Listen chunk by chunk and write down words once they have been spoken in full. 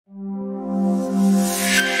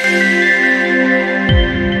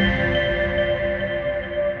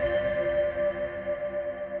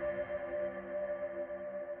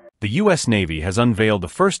U.S. Navy has unveiled the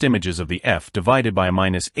first images of the F divided by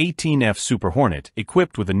A-18F Super Hornet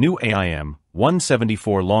equipped with a new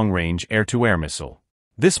AIM-174 long-range air-to-air missile.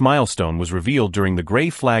 This milestone was revealed during the Gray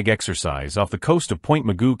Flag exercise off the coast of Point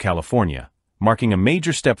Mugu, California, marking a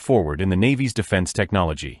major step forward in the Navy's defense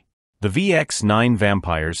technology. The VX-9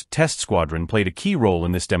 Vampires test squadron played a key role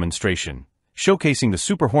in this demonstration, showcasing the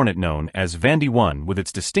Super Hornet known as Vandy 1 with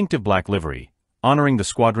its distinctive black livery, honoring the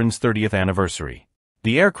squadron's 30th anniversary.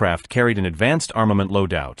 The aircraft carried an advanced armament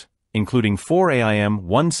loadout, including 4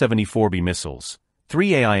 AIM-174B missiles,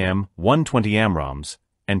 3 AIM-120 AMRAAMs,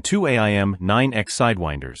 and 2 AIM-9X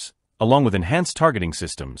Sidewinders, along with enhanced targeting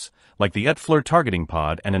systems, like the ATFLIR targeting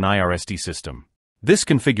pod and an IRST system. This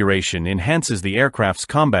configuration enhances the aircraft's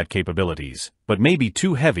combat capabilities, but may be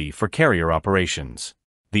too heavy for carrier operations.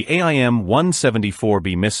 The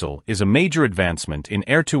AIM-174B missile is a major advancement in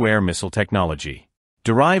air-to-air missile technology.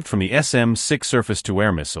 Derived from the SM-6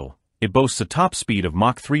 surface-to-air missile, it boasts a top speed of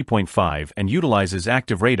Mach 3.5 and utilizes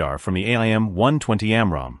active radar from the AIM-120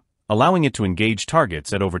 AMRAAM, allowing it to engage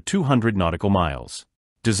targets at over 200 nautical miles.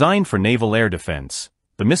 Designed for naval air defense,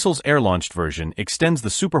 the missile's air-launched version extends the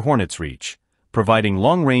Super Hornet's reach, providing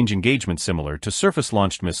long-range engagement similar to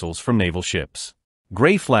surface-launched missiles from naval ships.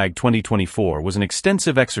 Gray Flag 2024 was an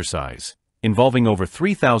extensive exercise, involving over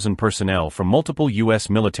 3,000 personnel from multiple U.S.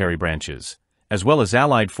 military branches, as well as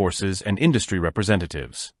allied forces and industry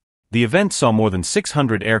representatives. The event saw more than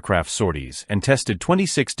 600 aircraft sorties and tested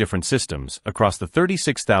 26 different systems across the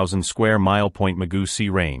 36,000 square mile Point Mugu Sea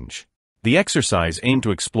range. The exercise aimed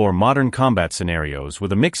to explore modern combat scenarios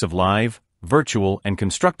with a mix of live, virtual, and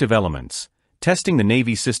constructive elements, testing the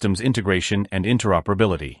Navy system's integration and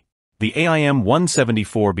interoperability. The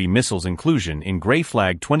AIM-174B missile's inclusion in Gray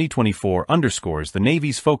Flag 2024 underscores the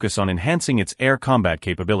Navy's focus on enhancing its air combat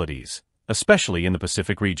capabilities, especially in the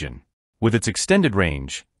Pacific region. With its extended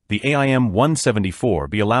range, the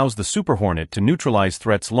AIM-174B allows the Super Hornet to neutralize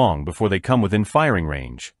threats long before they come within firing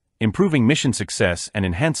range, improving mission success and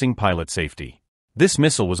enhancing pilot safety. This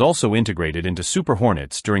missile was also integrated into Super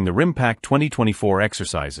Hornets during the RIMPAC 2024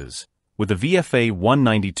 exercises, with the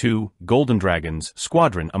VFA-192 Golden Dragons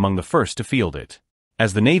squadron among the first to field it.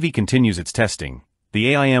 As the Navy continues its testing,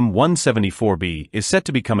 the AIM-174B is set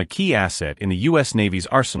to become a key asset in the U.S. Navy's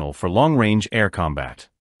arsenal for long-range air combat.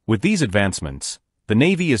 With these advancements, the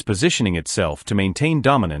Navy is positioning itself to maintain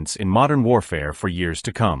dominance in modern warfare for years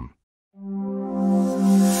to come.